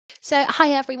So,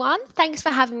 hi everyone. Thanks for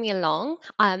having me along.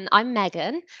 I'm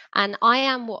Megan, and I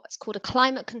am what's called a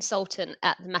climate consultant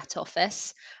at the Met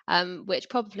Office, which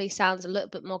probably sounds a little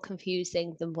bit more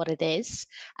confusing than what it is.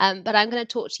 But I'm going to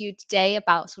talk to you today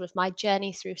about sort of my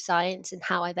journey through science and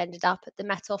how I've ended up at the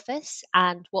Met Office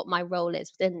and what my role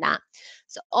is within that.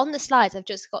 So, on the slides, I've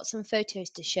just got some photos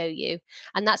to show you,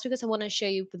 and that's because I want to show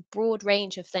you the broad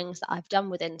range of things that I've done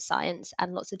within science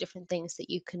and lots of different things that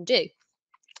you can do.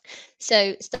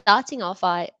 So starting off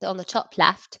on the top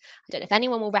left, I don't know if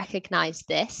anyone will recognize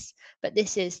this, but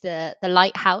this is the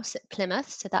lighthouse at Plymouth.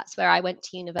 So that's where I went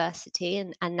to university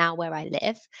and now where I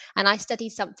live. And I studied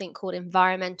something called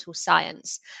environmental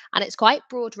science. And it's quite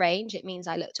broad range. It means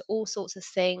I looked at all sorts of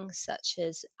things such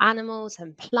as animals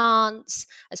and plants,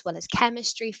 as well as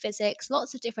chemistry, physics,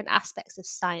 lots of different aspects of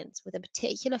science with a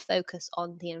particular focus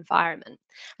on the environment.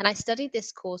 And I studied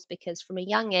this course because from a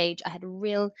young age, I had a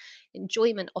real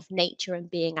enjoyment of nature and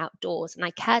being outdoors. And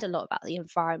I cared a lot about the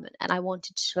environment and I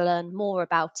wanted to learn more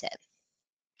about it.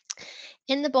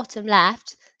 In the bottom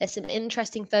left, there's some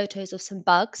interesting photos of some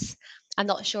bugs. I'm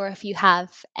not sure if you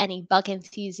have any bug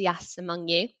enthusiasts among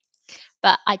you,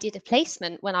 but I did a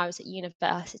placement when I was at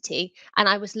university and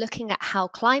I was looking at how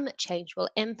climate change will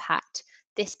impact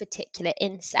this particular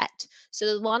insect. So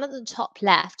the one at the top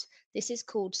left, this is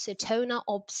called Cetona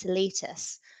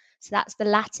obsoletus. So that's the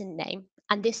Latin name.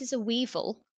 And this is a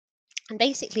weevil, and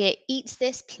basically, it eats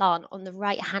this plant on the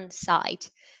right hand side.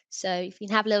 So, if you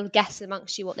can have a little guess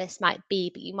amongst you what this might be,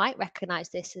 but you might recognize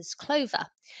this as clover.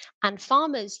 And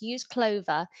farmers use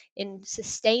clover in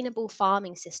sustainable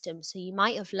farming systems. So, you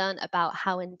might have learned about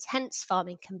how intense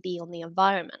farming can be on the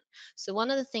environment. So,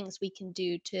 one of the things we can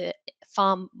do to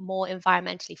farm more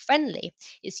environmentally friendly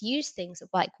is use things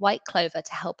like white clover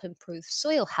to help improve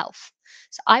soil health.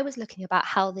 So I was looking about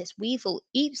how this weevil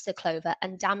eats the clover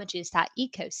and damages that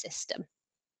ecosystem.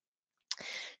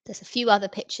 There's a few other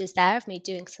pictures there of me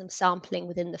doing some sampling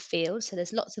within the field. So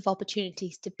there's lots of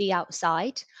opportunities to be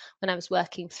outside when I was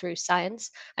working through science.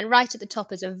 And right at the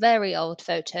top is a very old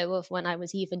photo of when I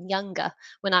was even younger,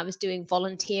 when I was doing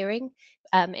volunteering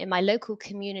in my local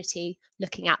community,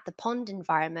 looking at the pond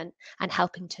environment and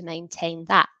helping to maintain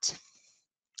that.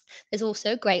 There's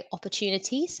also great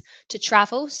opportunities to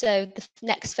travel. So the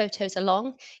next photos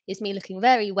along is me looking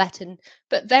very wet and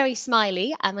but very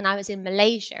smiley. And when I was in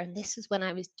Malaysia, and this is when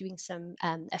I was doing some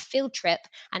a field trip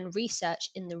and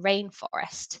research in the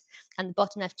rainforest. And the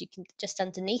bottom left, you can just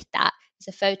underneath that is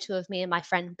a photo of me and my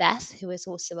friend Beth, who is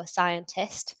also a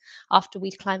scientist, after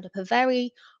we'd climbed up a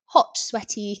very hot,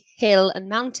 sweaty hill and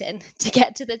mountain to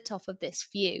get to the top of this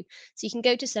view. So you can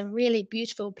go to some really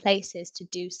beautiful places to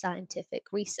do scientific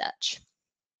research.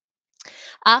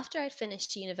 After I'd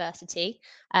finished university,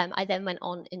 I then went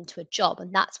on into a job,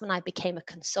 and that's when I became a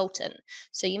consultant.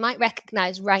 So you might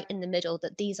recognize right in the middle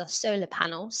that these are solar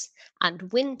panels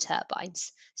and wind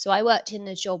turbines. So I worked in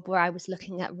a job where I was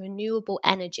looking at renewable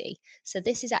energy. So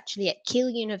this is actually at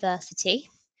Keele University.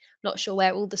 Not sure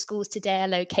where all the schools today are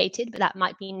located, but that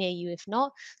might be near you if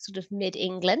not, sort of mid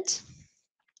England.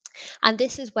 And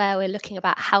this is where we're looking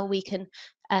about how we can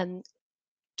um,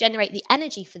 generate the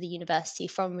energy for the university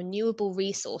from renewable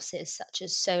resources such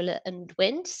as solar and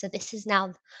wind. So this is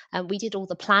now, we did all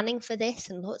the planning for this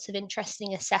and lots of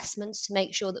interesting assessments to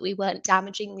make sure that we weren't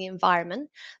damaging the environment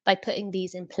by putting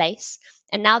these in place.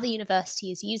 And now the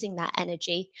university is using that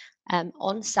energy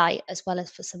on site as well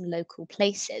as for some local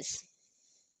places.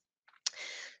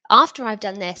 After I've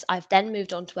done this, I've then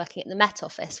moved on to working at the Met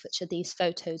Office, which are these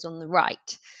photos on the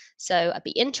right. So I'd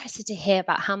be interested to hear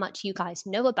about how much you guys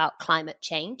know about climate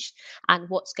change and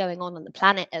what's going on the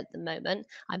planet at the moment.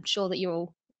 I'm sure that you're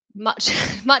all much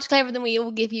much cleverer than we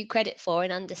all give you credit for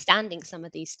in understanding some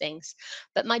of these things.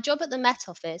 But my job at the Met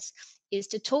Office is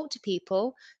to talk to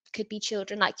people, could be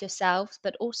children like yourselves,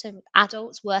 but also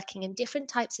adults working in different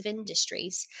types of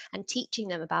industries and teaching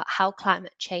them about how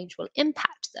climate change will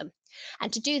impact them.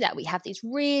 And to do that, we have these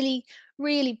really,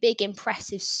 really big,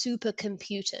 impressive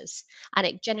supercomputers, and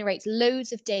it generates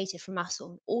loads of data from us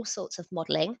on all sorts of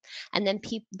modeling. And then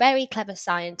very clever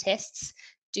scientists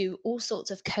do all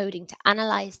sorts of coding to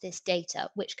analyze this data,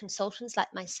 which consultants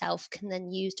like myself can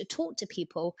then use to talk to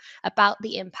people about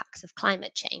the impacts of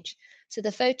climate change. So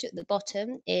the photo at the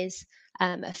bottom is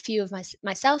a few of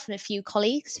myself and a few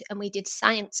colleagues, and we did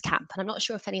science camp. And I'm not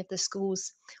sure if any of the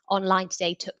schools online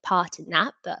today took part in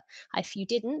that, but if you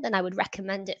didn't, then I would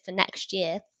recommend it for next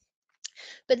year.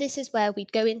 But this is where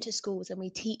we'd go into schools and we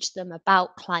teach them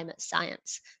about climate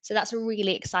science. So that's a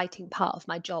really exciting part of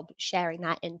my job, sharing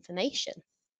that information.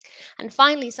 And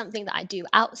finally, something that I do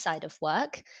outside of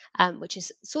work, which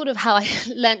is sort of how I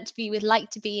learned to be with like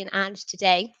to be and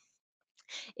today,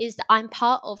 is that I'm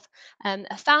part of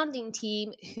a founding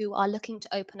team who are looking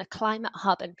to open a climate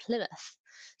hub in Plymouth.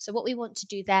 So what we want to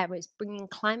do there is bringing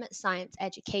climate science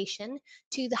education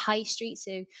to the high street,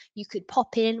 so you could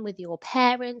pop in with your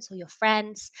parents or your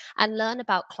friends and learn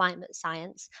about climate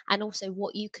science and also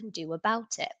what you can do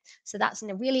about it. So that's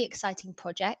a really exciting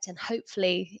project, and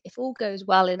hopefully, if all goes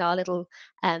well in our little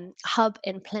hub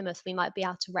in Plymouth, we might be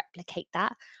able to replicate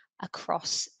that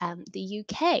across the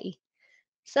UK.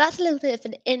 So that's a little bit of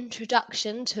an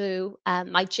introduction to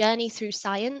my journey through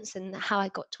science and how I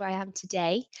got to where I am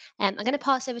today. I'm going to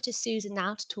pass over to Susan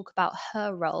now to talk about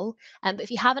her role. But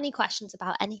if you have any questions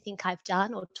about anything I've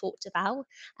done or talked about,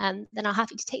 then I'll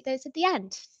happy to take those at the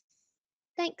end.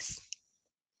 Thanks.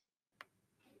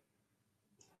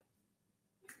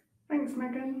 Thanks,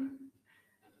 Megan.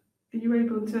 Are you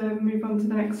able to move on to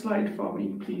the next slide for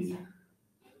me, please?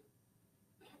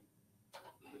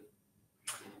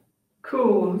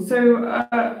 Cool. So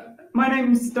my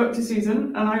name's Dr.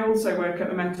 Susan, and I also work at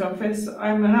the Met Office.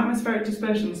 I'm an atmospheric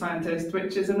dispersion scientist,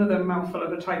 which is another mouthful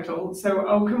of a title. So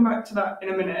I'll come back to that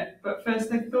in a minute. But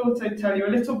first, I thought I'd tell you a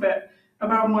little bit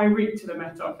about my route to the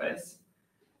Met Office.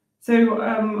 So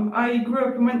I grew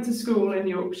up and went to school in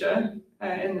Yorkshire,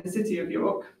 in the city of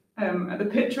York. The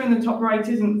picture in the top right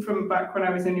isn't from back when I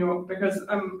was in York, because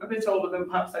I'm a bit older than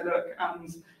perhaps I look,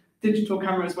 and digital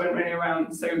cameras weren't really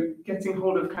around, so getting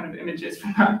hold of kind of images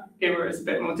from that era is a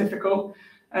bit more difficult.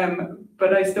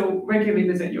 But I still regularly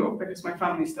visit York because my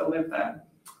family still live there.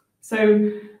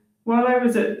 So while I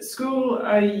was at school,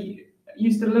 I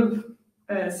used to love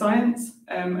science.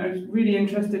 I was really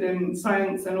interested in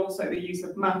science and also the use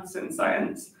of maths in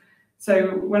science.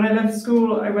 So when I left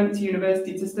school, I went to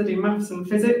university to study maths and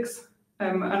physics,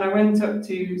 and I went up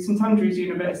to St Andrews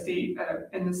University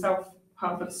in the south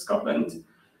half of Scotland.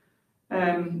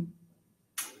 And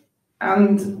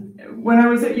when I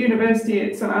was at university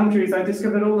at St Andrews, I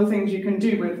discovered all the things you can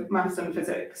do with maths and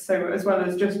physics. So as well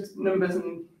as just numbers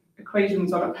and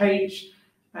equations on a page,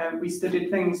 we studied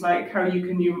things like how you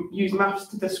can use maths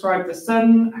to describe the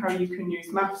sun, how you can use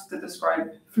maths to describe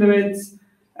fluids,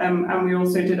 and we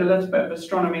also did a little bit of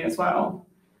astronomy as well.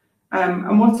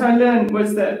 And what I learned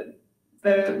was that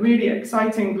the really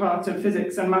exciting part of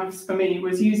physics and maths for me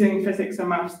was using physics and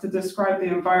maths to describe the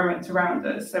environment around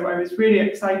us. So I was really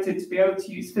excited to be able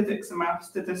to use physics and maths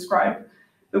to describe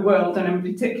the world, and in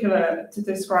particular to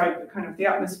describe kind of the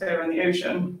atmosphere and the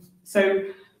ocean. So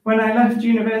when I left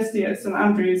university at St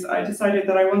Andrews, I decided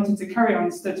that I wanted to carry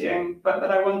on studying, but that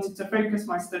I wanted to focus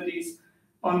my studies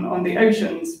on the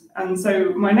oceans. And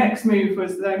so my next move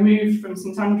was that I moved from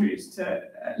St Andrews to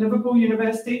Liverpool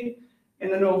University in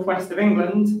the northwest of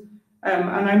England, and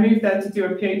I moved there to do a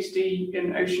PhD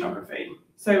in oceanography.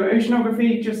 So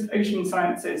oceanography, just ocean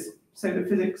sciences, so the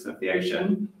physics of the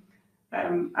ocean,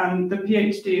 and the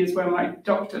PhD is where my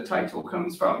doctor title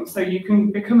comes from. So you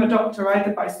can become a doctor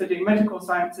either by studying medical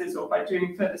sciences or by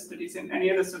doing further studies in any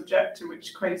other subject, in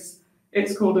which case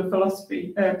it's called a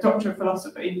doctor of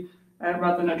philosophy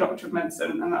rather than a doctor of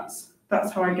medicine, and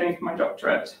that's how I gained my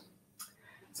doctorate.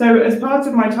 So as part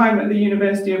of my time at the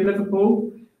University of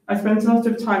Liverpool, I spent a lot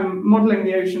of time modelling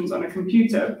the oceans on a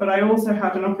computer, but I also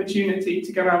had an opportunity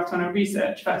to go out on a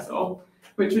research vessel,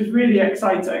 which was really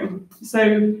exciting. So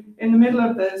in the middle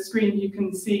of the screen, you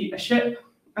can see a ship,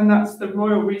 and that's the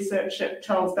Royal Research Ship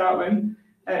Charles Darwin.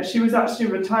 She was actually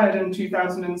retired in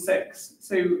 2006,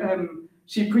 so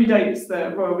she predates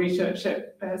the Royal Research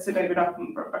Ship Sir David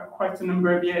Attenborough by quite a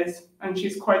number of years, and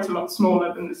she's quite a lot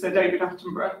smaller than the Sir David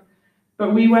Attenborough.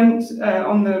 But we went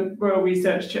on the Royal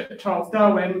Research Ship Charles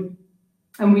Darwin,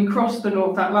 and we crossed the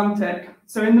North Atlantic.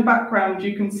 So in the background,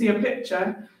 you can see a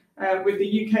picture with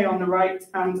the UK on the right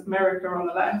and America on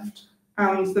the left.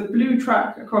 And the blue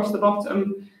track across the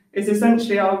bottom is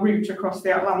essentially our route across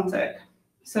the Atlantic.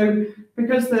 So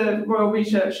because the Royal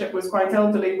Research Ship was quite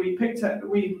elderly, we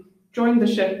joined the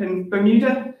ship in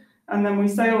Bermuda, and then we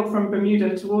sailed from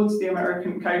Bermuda towards the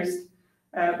American coast,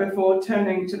 before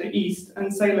turning to the east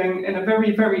and sailing in a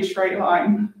very, very straight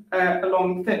line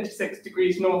along 36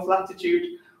 degrees north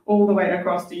latitude all the way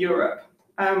across to Europe.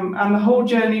 And the whole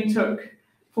journey took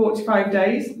 45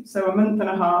 days, so a month and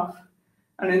a half.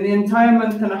 And in the entire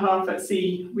month and a half at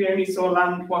sea, we only saw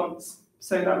land once.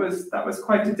 So that was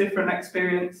quite a different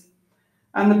experience.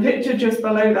 And the picture just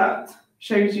below that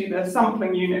shows you the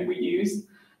sampling unit we used.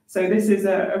 So this is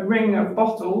a ring of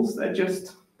bottles. They're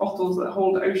just bottles that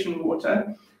hold ocean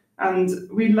water, and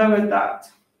we lowered that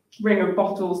ring of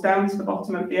bottles down to the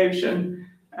bottom of the ocean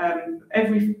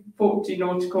every 40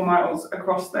 nautical miles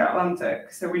across the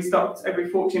Atlantic. So we stopped every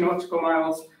 40 nautical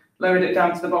miles, lowered it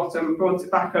down to the bottom, brought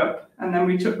it back up, and then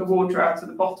we took the water out of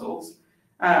the bottles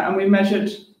and we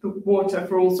measured the water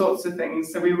for all sorts of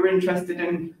things. So we were interested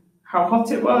in how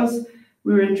hot it was,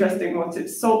 we were interested in what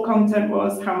its salt content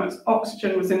was, how much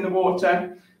oxygen was in the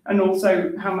water, and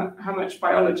also how much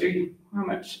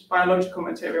biological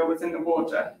material was in the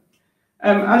water.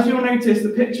 As you'll notice, the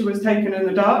picture was taken in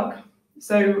the dark.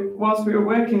 So whilst we were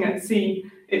working at sea,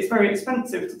 it's very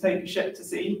expensive to take a ship to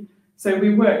sea. So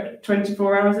we worked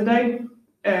 24 hours a day.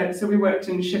 So we worked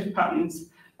in shift patterns.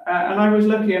 And I was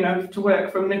lucky enough to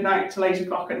work from midnight till 8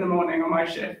 o'clock in the morning on my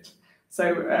shift.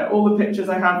 So all the pictures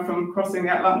I have from crossing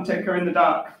the Atlantic are in the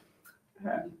dark.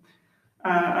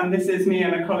 And this is me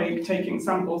and a colleague taking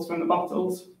samples from the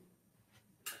bottles.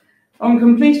 On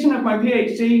completion of my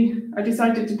PhD, I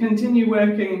decided to continue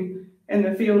working in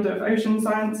the field of ocean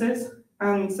sciences.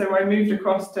 And so I moved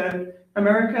across to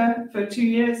America for 2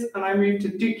 years, and I moved to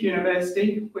Duke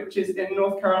University, which is in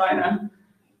North Carolina,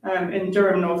 in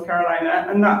Durham, North Carolina.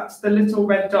 And that's the little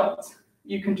red dot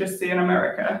you can just see in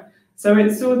America. So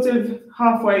it's sort of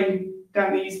halfway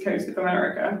down the east coast of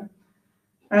America.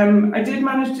 I did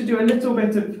manage to do a little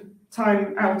bit of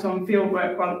time out on field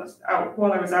work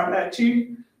while I was out there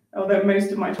too, although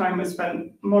most of my time was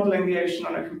spent modelling the ocean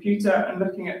on a computer and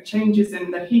looking at changes in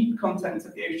the heat content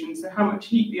of the ocean, so how much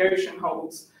heat the ocean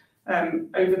holds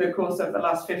over the course of the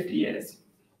last 50 years.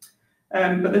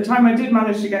 But the time I did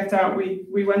manage to get out,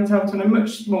 we went out on a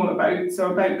much smaller boat,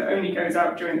 so a boat that only goes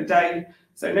out during the day,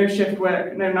 so no shift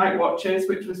work, no night watches,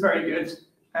 which was very good.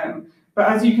 But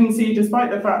as you can see,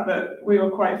 despite the fact that we were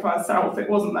quite far south, it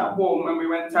wasn't that warm when we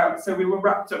went out, so we were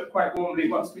wrapped up quite warmly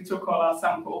whilst we took all our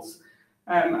samples.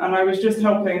 And I was just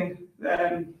helping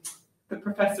the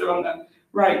professor on the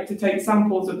right to take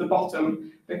samples of the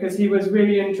bottom, because he was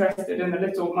really interested in the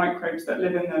little microbes that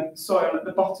live in the soil at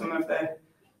the bottom of the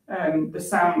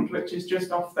Sound, which is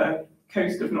just off the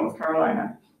coast of North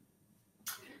Carolina.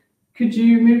 Could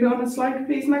you move on a slide,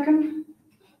 please, Megan?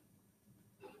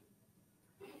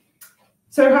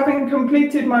 So having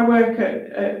completed my work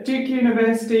at Duke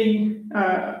University,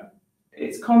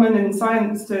 it's common in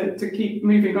science to keep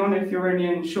moving on if you're only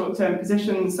in short-term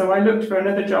positions. So I looked for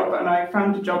another job and I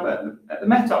found a job at the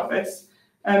Met Office.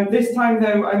 This time,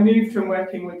 though, I moved from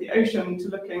working with the ocean to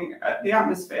looking at the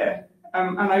atmosphere.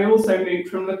 And I also moved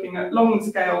from looking at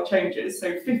long-scale changes,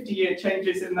 so 50-year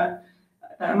changes in the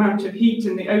amount of heat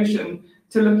in the ocean,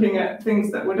 to looking at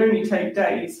things that would only take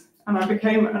days. And I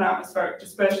became an atmospheric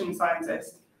dispersion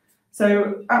scientist.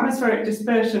 So atmospheric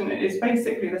dispersion is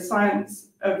basically the science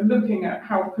of looking at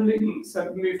how pollutants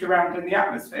have moved around in the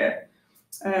atmosphere.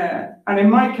 And in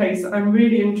my case, I'm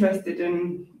really interested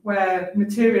in where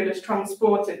material is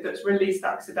transported that's released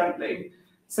accidentally.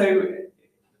 So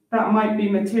that might be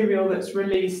material that's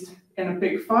released in a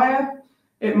big fire,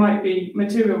 it might be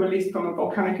material released from a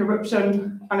volcanic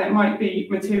eruption, and it might be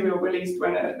material released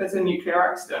when there's a nuclear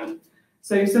accident.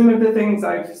 So some of the things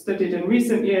I've studied in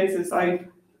recent years is I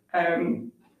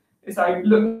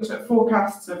looked at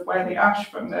forecasts of where the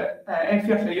ash from the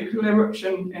Eyjafjallajökull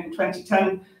eruption in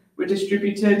 2010 were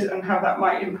distributed and how that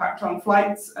might impact on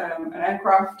flights and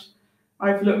aircraft.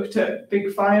 I've looked at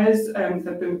big fires, there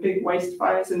have been big waste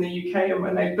fires in the UK, and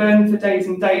when they burn for days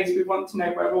and days, we want to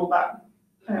know where all that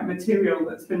material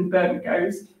that's been burnt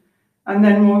goes. And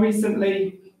then more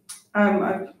recently,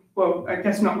 well, I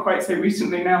guess not quite so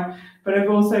recently now, but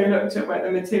I've also looked at where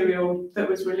the material that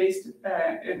was released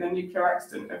in the nuclear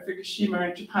accident of Fukushima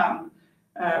in Japan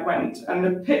went. And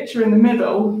the picture in the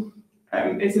middle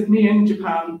is of me in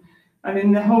Japan. And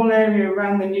in the whole area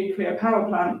around the nuclear power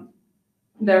plant,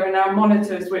 there are now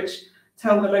monitors which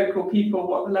tell the local people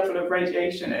what the level of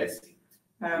radiation is.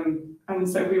 And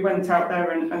so we went out there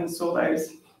and saw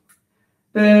those.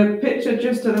 The picture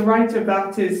just to the right of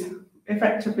that is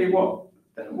effectively what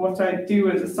I do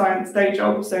as a science day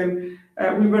job. So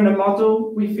we run a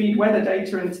model, we feed weather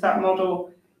data into that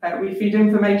model, we feed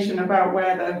information about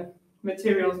where the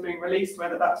material is being released,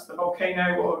 whether that's the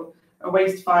volcano or a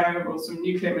waste fire or some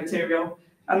nuclear material.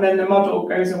 And then the model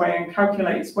goes away and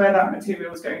calculates where that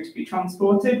material is going to be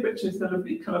transported, which is the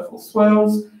lovely colourful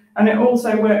swirls. And it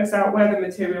also works out where the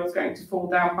material is going to fall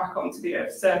down back onto the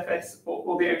Earth's surface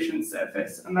or the ocean's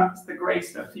surface. And that's the grey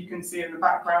stuff you can see in the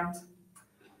background.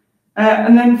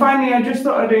 And then finally, I just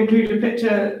thought I'd include a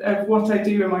picture of what I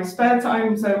do in my spare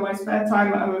time. So in my spare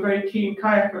time, I'm a very keen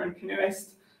kayaker and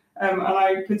canoeist. And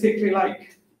I particularly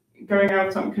like going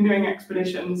out on canoeing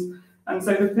expeditions. And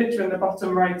so the picture in the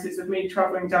bottom right is of me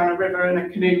travelling down a river in a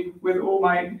canoe with all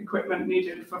my equipment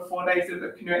needed for 4 days of the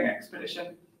canoeing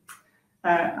expedition.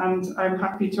 And I'm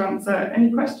happy to answer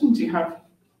any questions you have.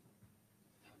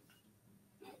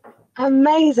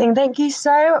 Amazing. Thank you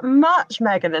so much,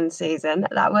 Megan and Susan.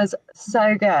 That was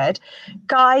so good.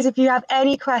 Guys, if you have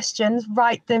any questions,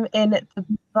 write them in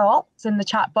the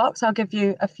chat box. I'll give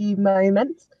you a few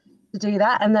moments to do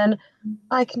that, and then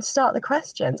I can start the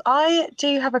questions. I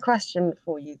do have a question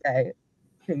for you though,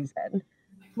 Susan.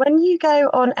 When you go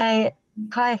on a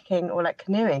kayaking or like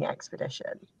canoeing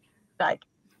expedition, like,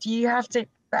 do you have to,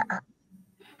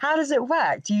 how does it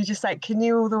work? Do you just like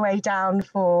canoe all the way down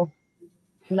for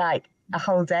like a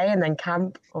whole day and then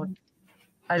camp? Or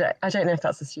I don't know if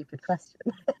that's a stupid question.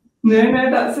 No,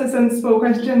 that's a sensible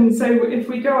question. So if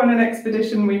we go on an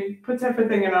expedition, we put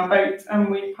everything in our boat and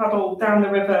we paddle down the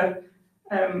river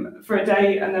for a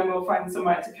day, and then we'll find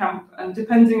somewhere to camp. And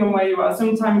depending on where you are,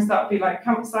 sometimes that'll be like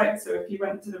campsites. So if you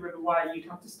went to the River Wye, you'd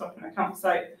have to stop in a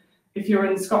campsite. If you're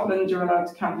in Scotland, you're allowed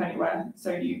to camp anywhere.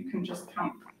 So you can just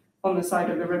camp on the side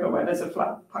of the river where there's a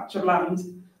flat patch of land.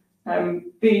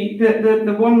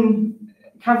 The one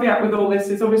caveat with all this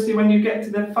is obviously when you get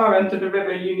to the far end of the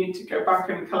river, you need to go back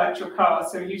and collect your car.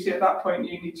 So usually at that point,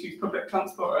 you need to use public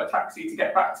transport or a taxi to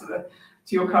get back to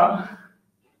your car.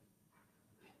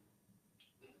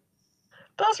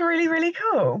 That's really, really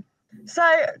cool. So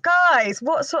guys,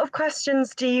 what sort of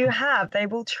questions do you have? They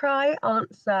will try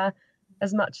answer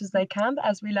as much as they can, but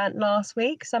as we learnt last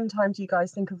week, sometimes you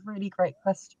guys think of really great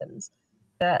questions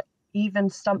that even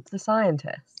stump the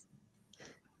scientists.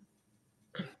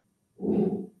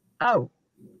 Oh,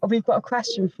 we've got a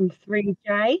question from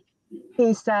 3J,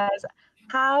 who says,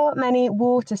 how many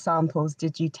water samples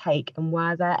did you take and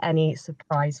were there any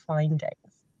surprise findings?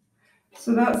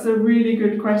 So that's a really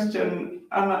good question.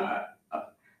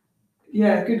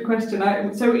 Yeah, good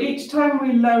question. So each time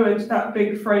we lowered that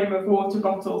big frame of water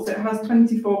bottles, it has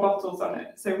 24 bottles on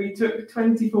it. So we took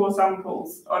 24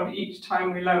 samples on each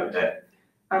time we lowered it.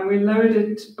 And we lowered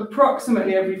it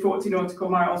approximately every 40 nautical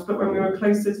miles, but when we were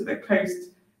closer to the coast,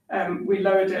 we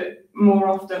lowered it more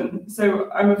often. So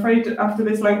I'm afraid after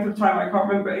this length of time, I can't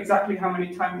remember exactly how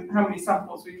many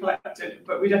samples we collected,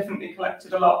 but we definitely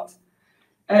collected a lot.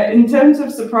 In terms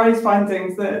of surprise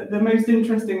findings, the most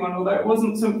interesting one, although it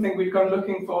wasn't something we'd gone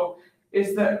looking for,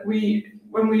 is that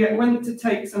when we went to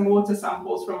take some water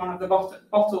samples from one of the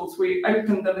bottles, we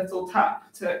opened the little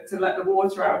tap to let the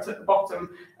water out at the bottom,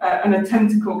 and a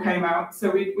tentacle came out. So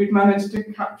we'd managed to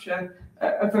capture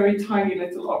a very tiny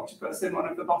little octopus in one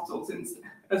of the bottles,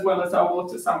 as well as our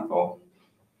water sample.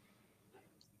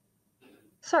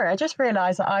 Sorry, I just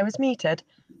realised that I was muted.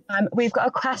 We've got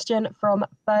a question from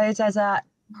Beaudesert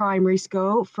Primary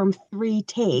School from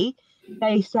 3T.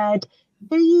 They said,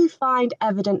 do you find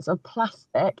evidence of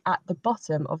plastic at the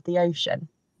bottom of the ocean?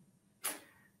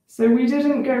 So we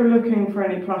didn't go looking for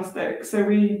any plastic. So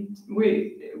we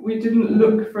didn't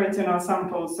look for it in our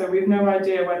samples. So we've no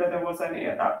idea whether there was any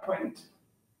at that point.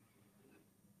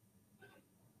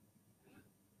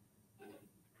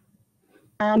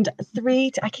 And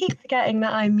I keep forgetting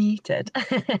that I'm muted.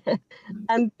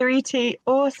 And 3T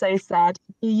also said,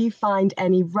 do you find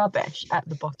any rubbish at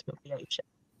the bottom of the ocean?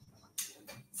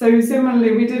 So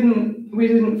similarly, we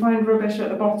didn't find rubbish at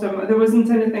the bottom. There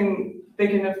wasn't anything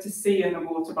big enough to see in the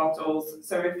water bottles.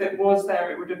 So if it was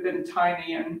there, it would have been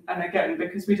tiny. And again,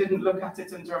 because we didn't look at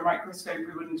it under a microscope,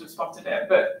 we wouldn't have spotted it.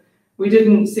 But we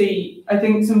didn't see, I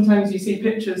think sometimes you see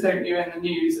pictures, don't you, in the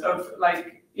news of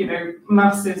like, you know,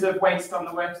 masses of waste on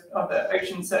the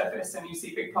ocean surface, and you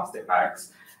see big plastic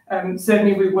bags.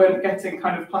 Certainly we weren't getting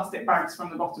kind of plastic bags from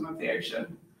the bottom of the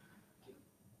ocean.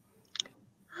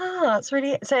 Ah, that's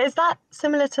really, so is that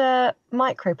similar to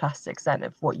microplastics then,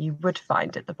 of what you would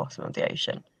find at the bottom of the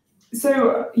ocean?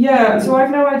 So yeah, so I've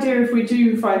no idea if we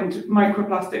do find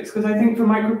microplastics, because I think for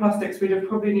microplastics we'd have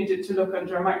probably needed to look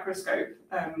under a microscope,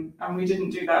 and we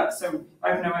didn't do that, so I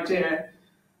have no idea.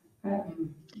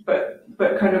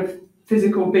 But kind of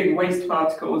physical big waste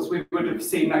particles we would have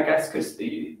seen, I guess, because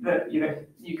you know,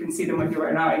 you can see them with your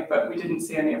own eye, but we didn't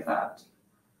see any of that.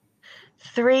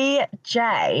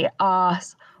 3J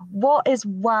asks, what is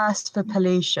worse for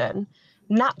pollution?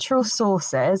 Natural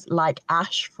sources like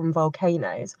ash from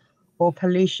volcanoes or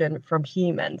pollution from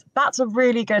humans? That's a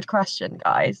really good question,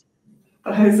 guys.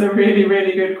 That is a really,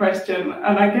 really good question.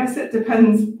 And I guess it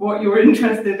depends what you're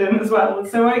interested in as well.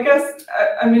 So I guess,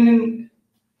 I mean,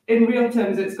 in real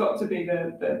terms, it's got to be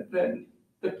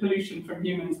the pollution from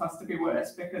humans has to be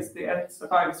worse, because the Earth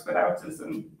survives without us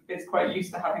and is quite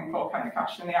used to having volcanic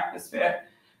ash in the atmosphere.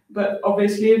 But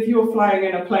obviously, if you're flying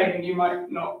in a plane, you might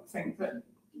not think that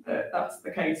that's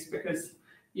the case, because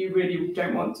you really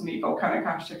don't want to meet volcanic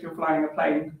ash if you're flying a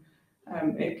plane.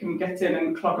 It can get in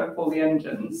and clog up all the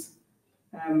engines.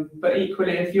 But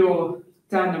equally, if you're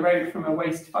down the road from a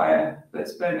waste fire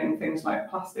that's burning things like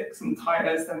plastics and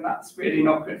tyres, then that's really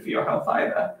not good for your health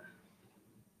either.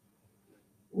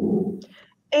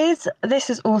 This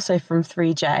is also from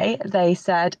 3J. They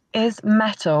said, is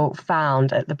metal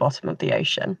found at the bottom of the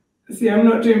ocean? See, I'm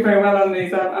not doing very well on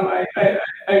these, am I?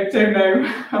 I don't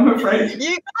know, I'm afraid.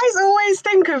 You guys always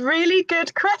think of really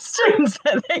good questions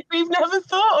that we've never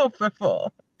thought of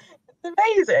before. It's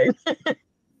amazing.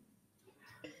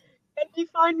 Can you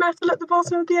find metal at the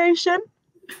bottom of the ocean?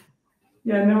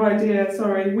 Yeah, no idea,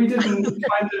 sorry. We didn't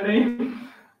find any.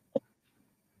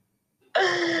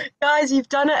 Guys, you've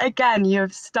done it again. You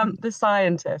have stumped the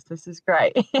scientist. This is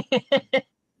great.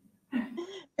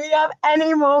 Do you have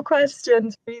any more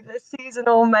questions for either Susan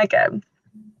or Megan?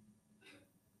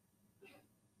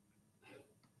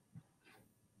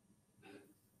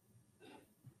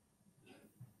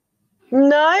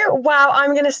 No? Wow,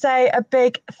 I'm going to say a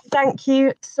big thank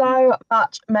you so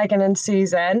much, Megan and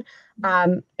Susan.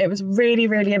 It was really,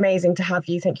 really amazing to have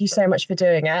you. Thank you so much for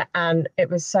doing it. And it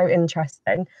was so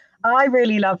interesting. I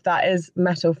really love that is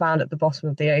metal found at the bottom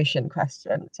of the ocean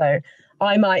question. So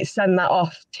I might send that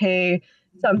off to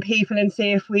some people and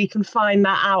see if we can find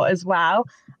that out as well.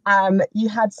 You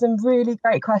had some really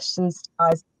great questions,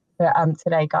 guys,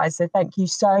 today, guys. So thank you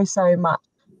so, so much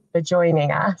for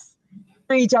joining us.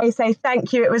 3J say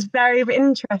thank you. It was very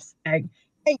interesting.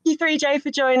 Thank you, 3J,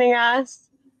 for joining us.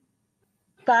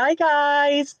 Bye,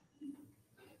 guys.